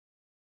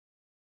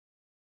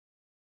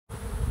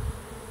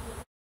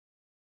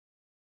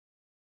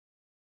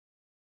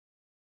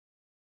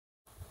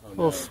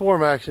Little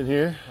swarm action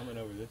here. Coming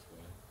over this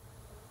way.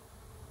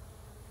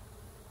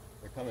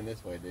 They're coming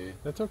this way, dude.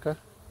 That's okay.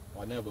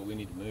 Well, I know, but we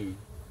need to move.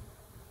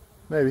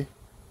 Maybe.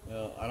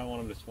 Well, I don't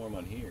want them to swarm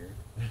on here.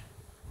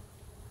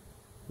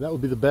 That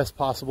would be the best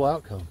possible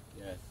outcome.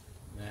 Yes,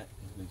 Matt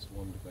has been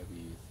swarmed by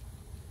bees.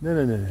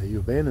 No. You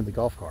abandoned the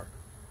golf cart.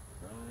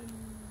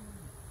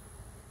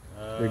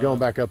 They're going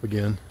back up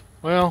again.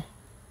 Well,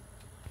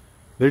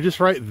 they're just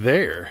right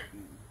there.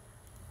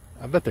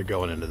 I bet they're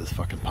going into this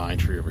fucking pine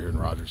tree over here in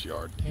Roger's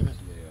yard. Damn it.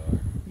 They are.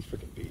 These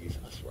freaking bees,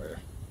 I swear.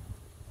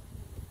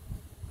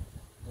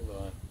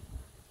 Hold on.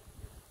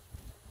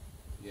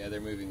 Yeah,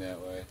 they're moving that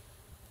way.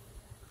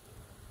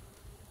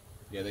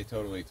 Yeah, they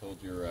totally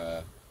told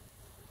your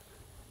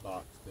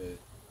box that...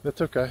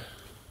 That's okay.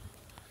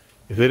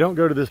 If they don't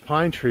go to this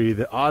pine tree,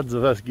 the odds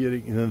of us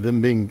getting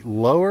them being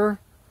lower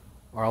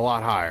are a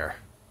lot higher.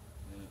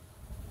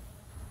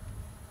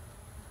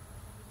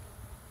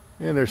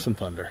 And there's some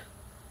thunder.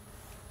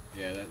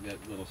 Yeah,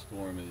 that little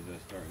storm is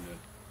starting to...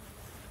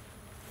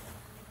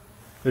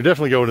 They're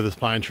definitely going to this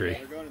pine tree. Yeah,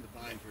 they're going to the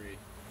pine tree.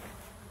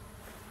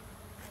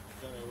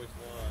 I don't know which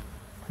one.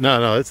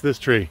 No, it's this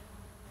tree.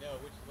 No,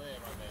 which limb,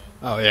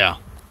 my man? Oh, yeah.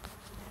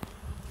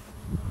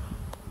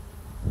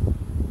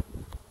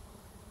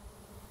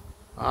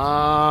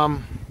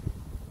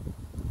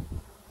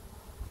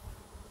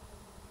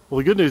 Well,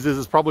 the good news is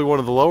it's probably one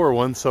of the lower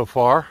ones so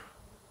far.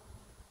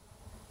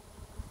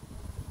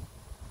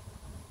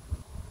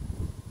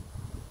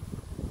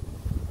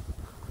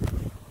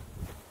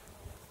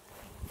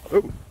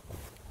 Oh,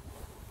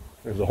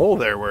 there's a hole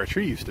there where a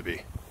tree used to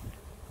be.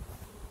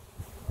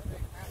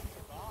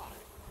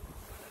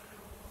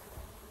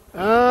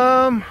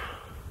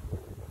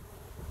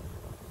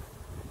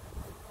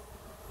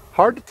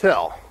 Hard to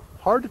tell.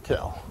 Hard to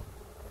tell.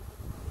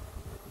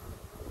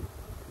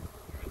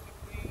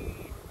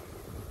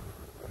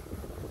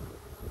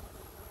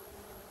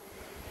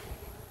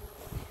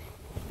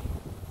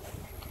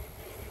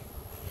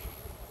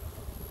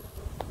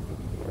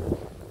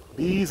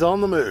 Bees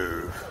on the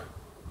move.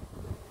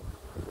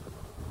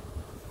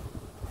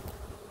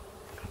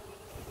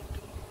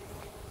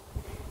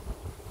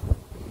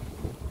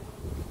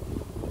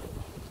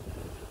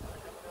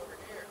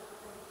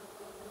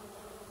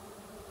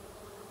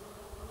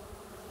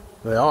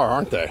 They are,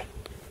 aren't they?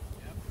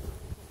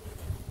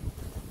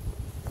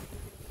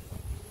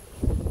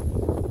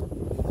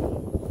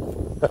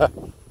 Yep.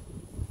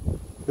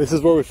 This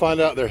is where we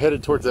find out they're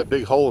headed towards that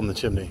big hole in the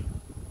chimney.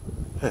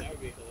 That would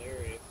be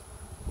hilarious.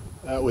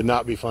 That would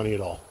not be funny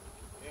at all.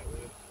 Yeah, it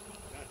would.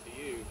 Not to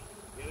you.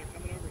 Yeah, they're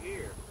coming over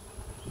here.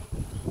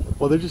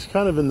 Well, they're just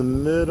kind of in the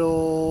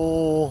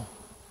middle.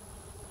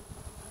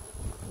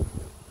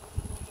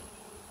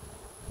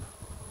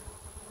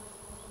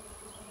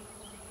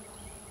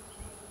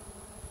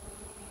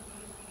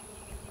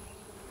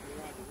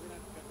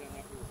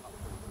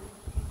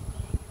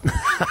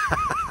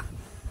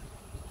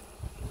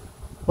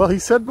 Well, he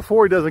said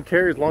before he doesn't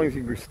care as long as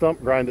you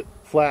stump grind it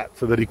flat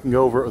so that he can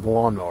go over it with a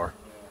lawnmower.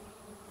 Yeah.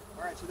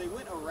 All right, so they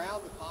went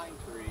around the pine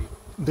tree.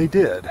 They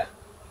did. And they're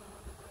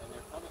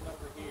coming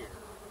over here.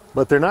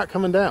 But they're not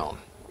coming down.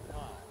 They're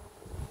not.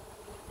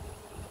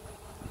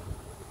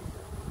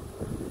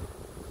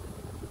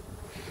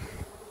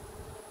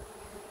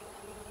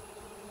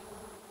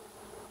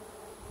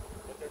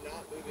 But they're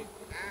not moving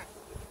past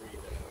the tree,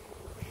 though.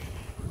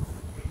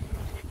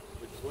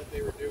 Which is what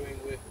they were doing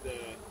with the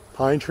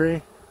Pine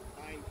tree?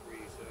 pine tree,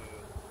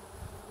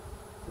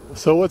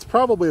 So what's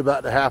probably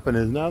about to happen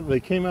is now that they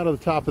came out of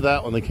the top of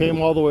that one, they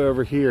came all the way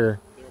over here.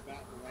 they're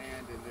about to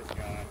land in this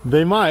guy.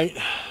 They might.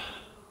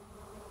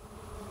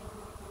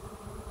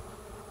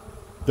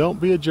 Don't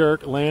be a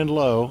jerk, land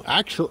low.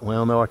 Actually,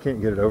 well, no, I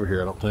can't get it over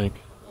here, I don't think.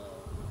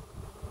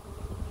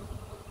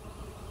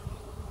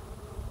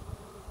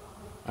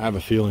 I have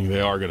a feeling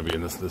they are going to be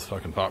in this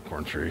fucking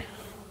popcorn tree.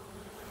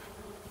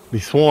 The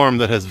swarm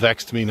that has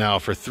vexed me now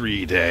for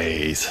 3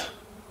 days.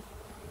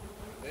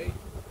 Hey.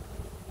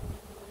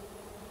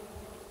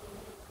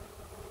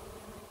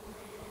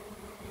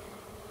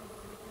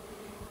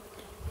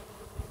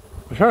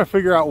 I'm trying to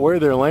figure out where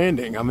they're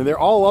landing. I mean, they're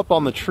all up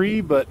on the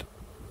tree, but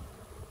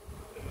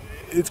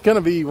it's going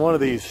to be one of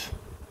these.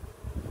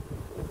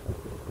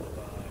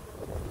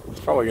 It's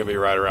probably going to be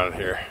right around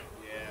here.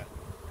 Yeah.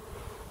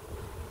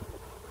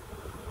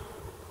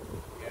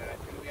 Yeah,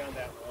 it's going to be on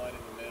that one in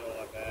the middle,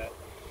 I bet.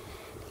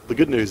 The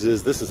good news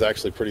is this is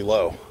actually pretty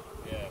low.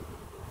 Yeah.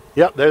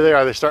 Yep, there they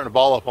are. They're starting to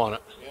ball up on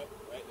it. Yep,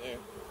 right there.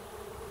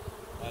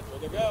 That's where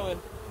they're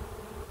going.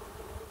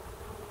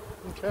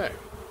 Okay.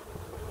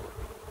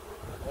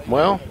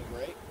 Well,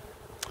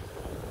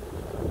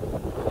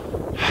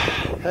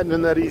 hadn't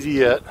been that easy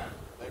yet.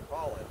 They're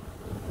falling.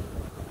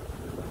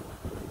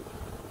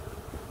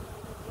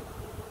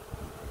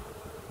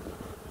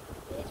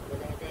 That's where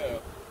they're going to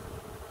go.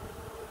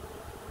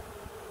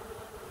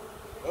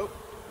 Oh,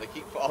 they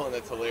keep falling.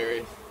 That's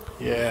hilarious.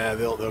 Yeah,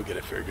 they'll get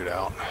it figured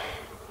out.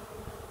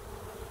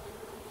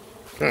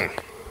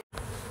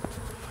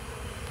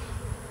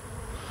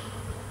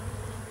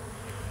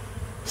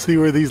 See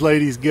where these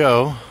ladies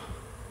go.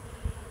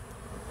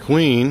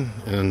 queen,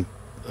 and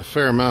a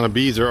fair amount of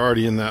bees are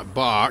already in that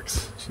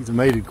box. She's a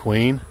mated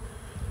queen.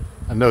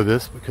 I know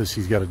this because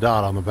she's got a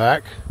dot on the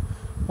back.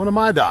 One of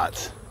my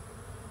dots.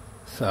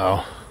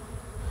 So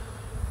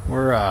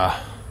we're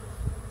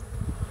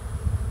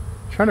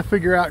trying to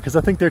figure out, because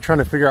I think they're trying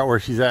to figure out where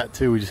she's at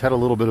too. We just had a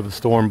little bit of a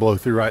storm blow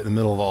through right in the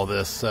middle of all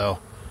this, so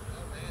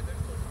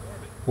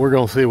we're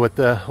gonna see what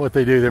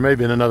they do. There may have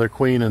been another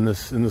queen in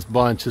this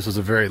bunch. This was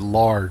a very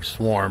large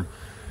swarm,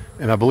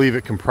 and I believe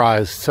it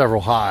comprised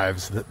several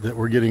hives that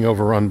were getting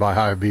overrun by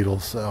hive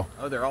beetles. So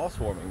they're all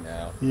swarming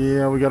now.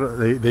 yeah,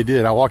 they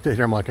did. I walked out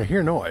here, I'm like, I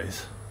hear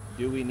noise.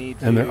 Do we need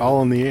to? And they're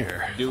all in the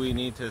air. Do we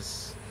need to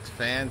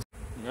fan?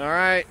 All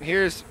right,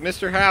 here's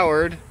Mr.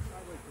 Howard.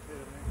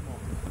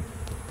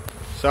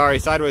 Sorry,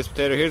 sideways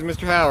potato. Here's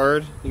Mr.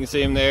 Howard. You can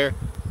see him there,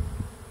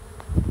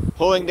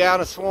 pulling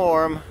down a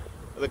swarm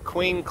with a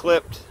queen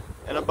clipped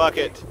in a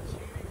bucket.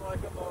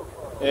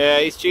 Yeah,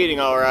 he's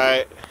cheating all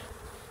right.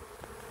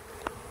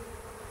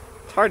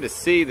 It's hard to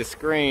see the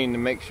screen to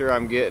make sure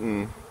I'm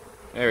getting...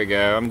 There we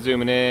go. I'm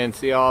zooming in.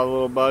 See all the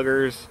little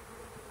buggers?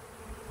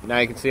 Now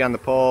you can see on the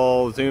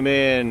pole. Zoom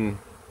in.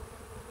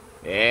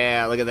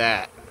 Yeah, look at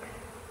that.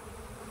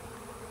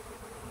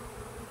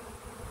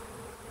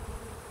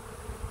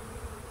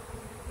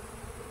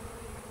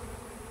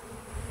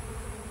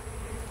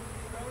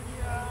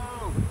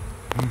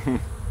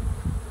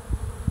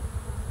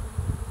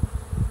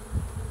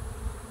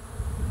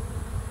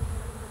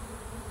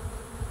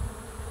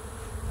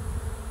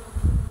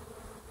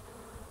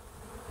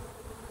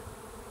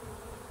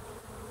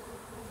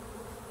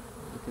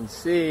 You can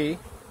see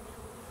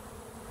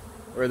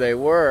where they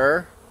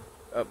were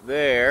up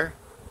there.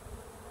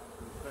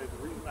 The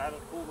reason I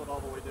haven't pulled it all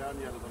the way down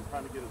yet is I'm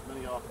trying to get as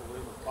many off the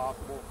limb as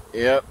possible.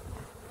 Yep.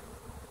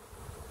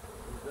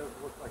 It does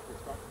look like they're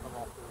starting to come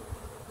off the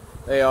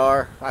limb. They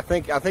are. I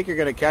think you're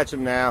gonna catch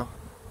them now.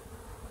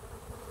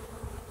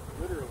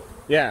 Literally.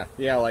 Yeah,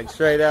 like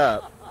straight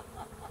up.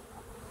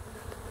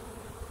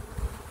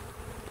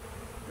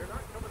 They're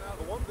not coming out.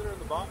 The ones that are in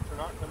the box are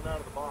not coming out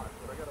of the box,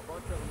 but I got a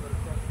bunch of them that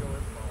are starting to go in the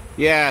box.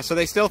 Yeah, so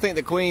they still think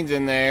the queen's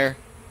in there.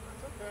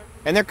 That's okay.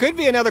 And there could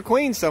be another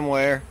queen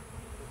somewhere.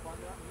 We'll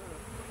find out in a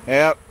minute.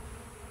 Yep.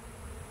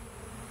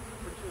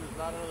 Pretty sure there's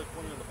not another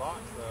queen in the box,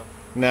 though.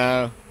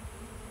 No.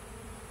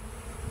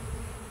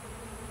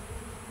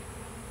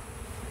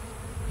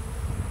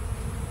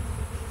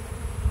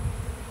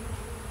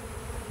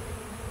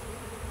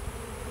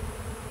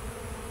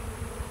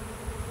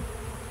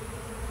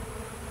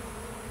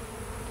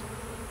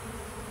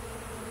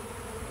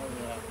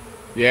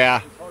 Yeah.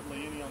 There's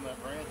hardly any on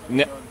that branch.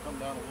 No. Go and come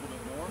down a little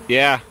bit more.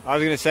 Yeah, I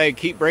was gonna say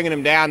keep bringing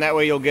them down. That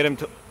way you'll get them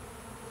to.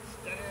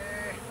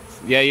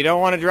 Yeah, you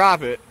don't want to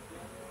drop it.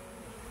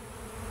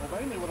 Well,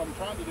 mainly what I'm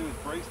trying to do is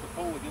brace the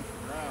pole against the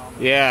ground.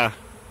 Yeah. There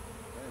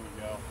we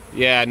go.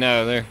 Yeah,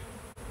 no, they're.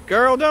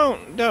 Girl,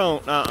 don't.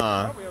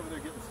 Probably over there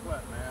getting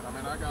sweat, man. I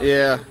mean, I got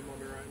Yeah. them on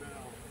me right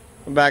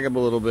now. Back up a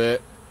little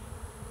bit.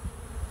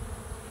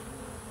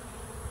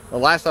 The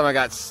last time I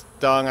got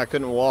stung, I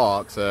couldn't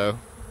walk, so.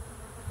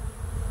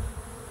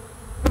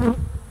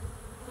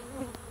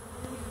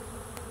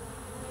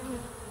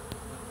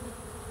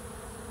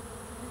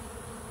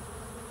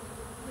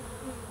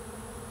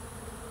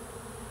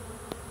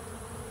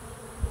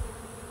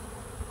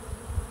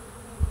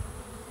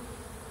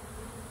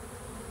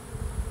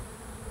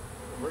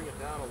 Bring it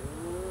down a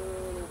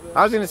little bit.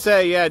 I was gonna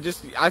say, yeah,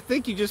 I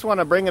think you just want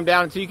to bring them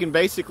down until you can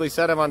basically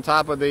set them on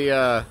top of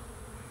the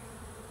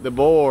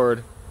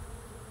board.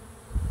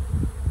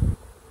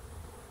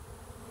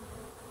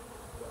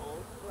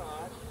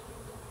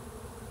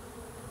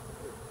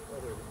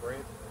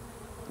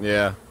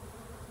 Yeah.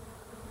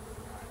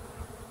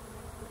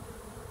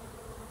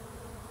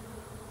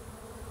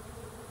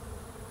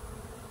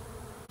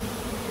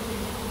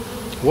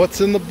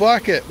 What's in the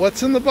bucket?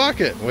 What's in the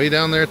bucket? Way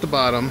down there at the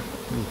bottom.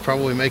 You'll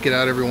probably make it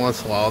out every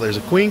once in a while. There's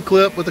a queen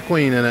clip with a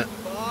queen in it.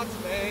 Box,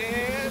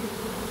 man.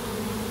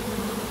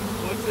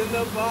 What's in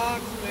the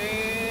box,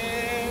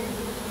 man?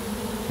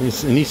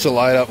 It needs to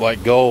light up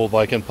like gold,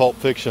 like in Pulp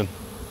Fiction.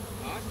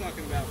 I was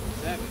talking about from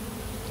 7.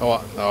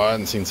 Oh, I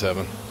hadn't seen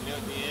 7. You know,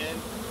 at the end.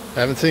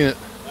 Haven't seen it.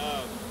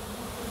 Oh,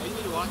 you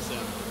need to watch 7.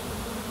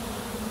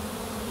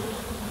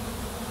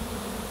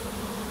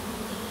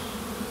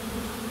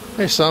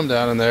 There's some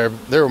down in there.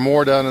 There were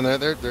more down in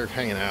there. They're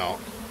hanging out.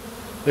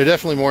 They're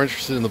definitely more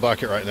interested in the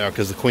bucket right now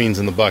because the queen's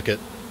in the bucket.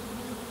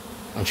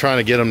 I'm trying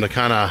to get them to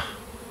kind of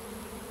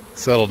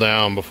settle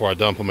down before I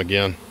dump them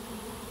again.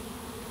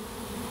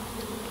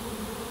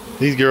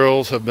 These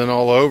girls have been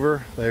all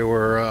over. They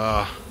were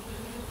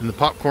in the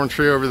popcorn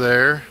tree over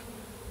there,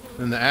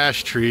 in the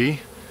ash tree.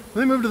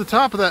 They moved to the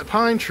top of that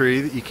pine tree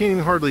that you can't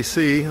even hardly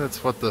see.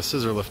 That's what the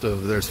scissor lift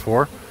over there is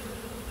for.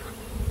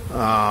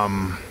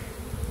 And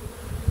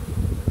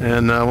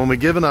when we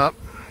given up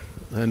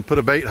and put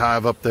a bait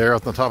hive up there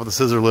on the top of the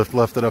scissor lift,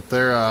 left it up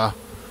there,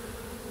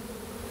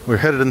 we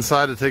headed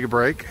inside to take a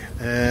break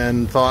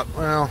and thought,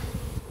 well,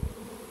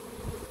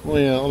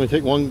 let me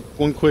take one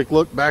quick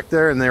look back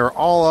there, and they were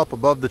all up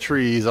above the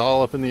trees,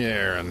 all up in the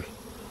air, and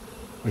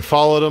We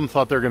followed them,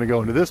 thought they were going to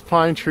go into this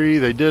pine tree.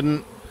 They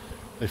didn't.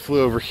 They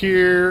flew over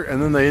here,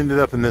 and then they ended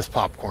up in this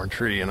popcorn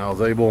tree, and I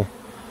was able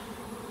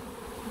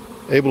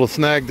to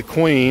snag the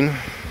queen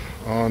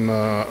on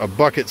a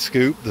bucket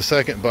scoop, the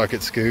second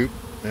bucket scoop,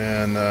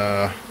 and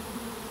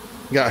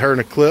got her in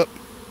a clip.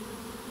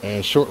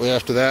 And shortly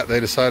after that, they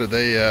decided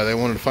they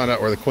wanted to find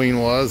out where the queen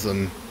was,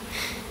 and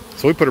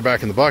so we put her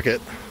back in the bucket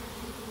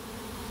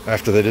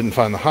after they didn't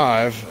find the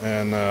hive,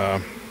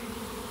 and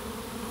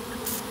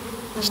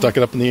stuck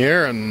it up in the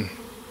air and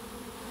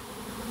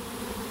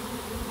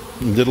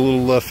did a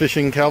little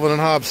fishing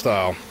Calvin&Hobbes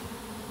style.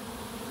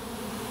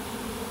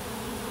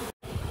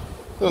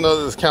 I don't know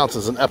that this counts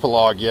as an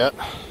epilogue yet,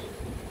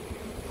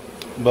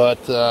 but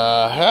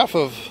half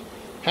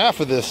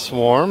of this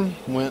swarm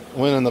went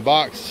in the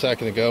box a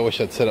second ago.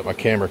 Wish I'd set up my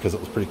camera because it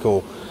was pretty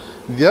cool.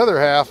 The other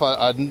half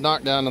I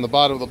knocked down in the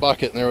bottom of the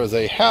bucket, and there was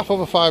a half of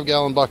a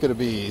 5-gallon bucket of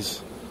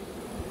bees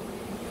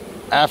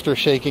after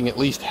shaking at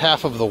least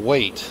half of the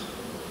weight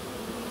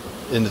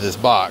into this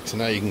box.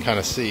 And now you can kind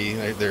of see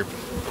they're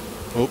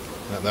oh,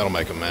 that'll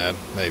make them mad,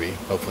 maybe,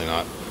 hopefully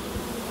not.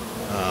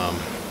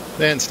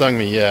 They hadn't stung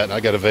me yet. I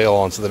got a veil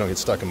on so they don't get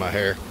stuck in my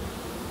hair,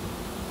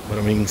 but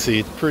I mean, you can see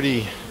it's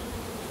pretty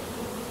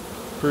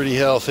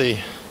healthy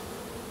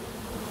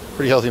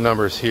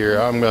numbers here.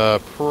 I'm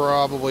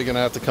probably gonna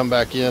have to come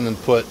back in and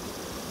put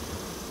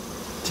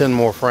 10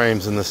 more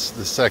frames in this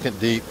second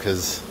deep,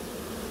 because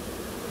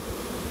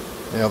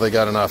you know, they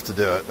got enough to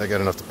do it. They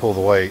got enough to pull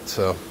the weight.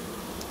 So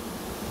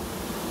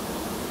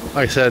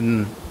like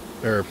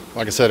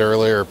I said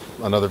earlier,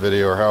 another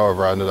video or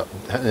however, I ended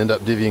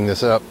up divvying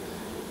this up.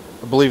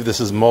 I believe this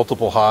is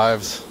multiple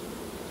hives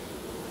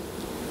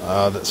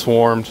that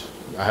swarmed.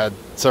 I had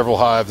several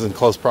hives in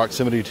close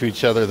proximity to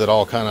each other that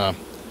all kind of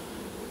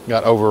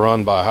got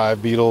overrun by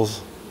hive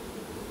beetles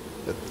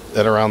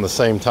at around the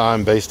same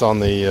time, based on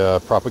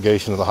the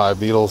propagation of the hive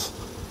beetles.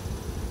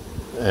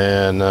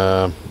 And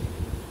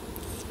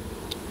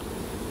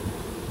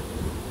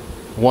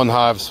one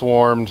hive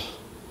swarmed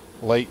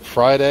late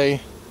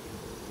Friday,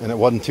 and it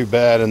wasn't too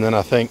bad, and then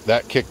I think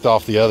that kicked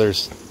off the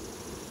others.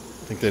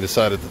 I think they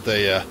decided that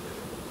they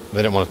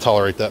didn't want to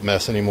tolerate that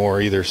mess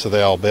anymore either, so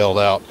they all bailed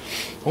out.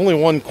 Only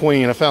one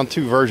queen. I found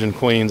 2 virgin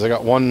queens. I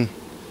got one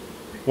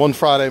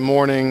Friday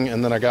morning,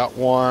 and then I got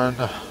one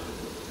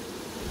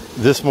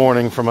this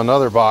morning from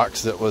another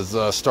box that was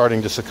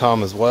starting to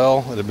succumb as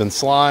well. It had been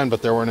slimed,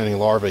 but there weren't any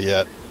larvae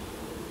yet.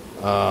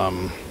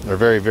 They're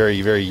very,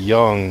 very, very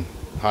young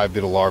hive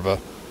beetle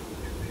larvae,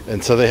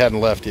 and so they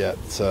hadn't left yet.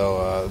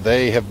 So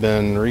they have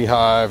been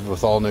rehived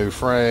with all new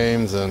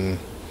frames and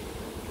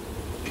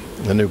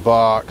a new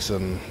box,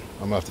 and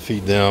I'm gonna have to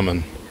feed them.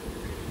 And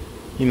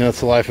you know,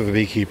 it's the life of a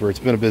beekeeper. It's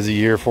been a busy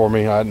year for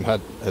me. I hadn't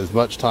had as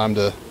much time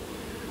to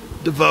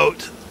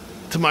devote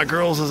to my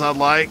girls as I'd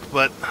like,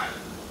 but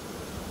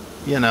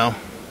you know,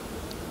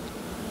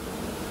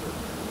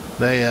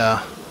 they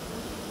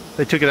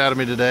took it out of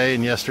me today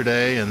and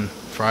yesterday and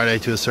Friday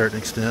to a certain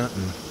extent,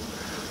 and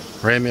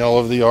ran me all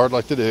over the yard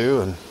like they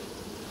do. And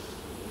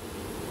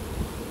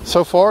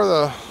so far,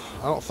 I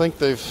don't think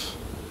I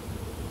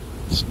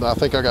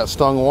think I got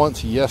stung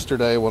once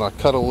yesterday when I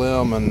cut a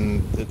limb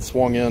and it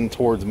swung in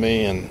towards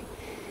me, and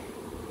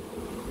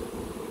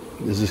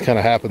this is kind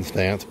of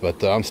happenstance,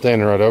 but I'm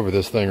standing right over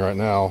this thing right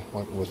now,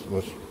 like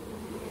with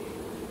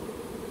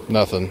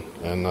nothing,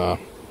 and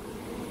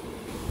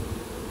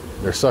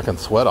they're sucking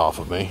sweat off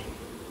of me.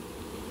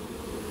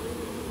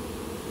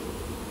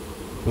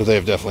 But they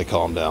have definitely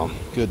calmed down.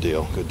 Good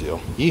deal, good deal.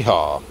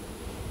 Yeehaw.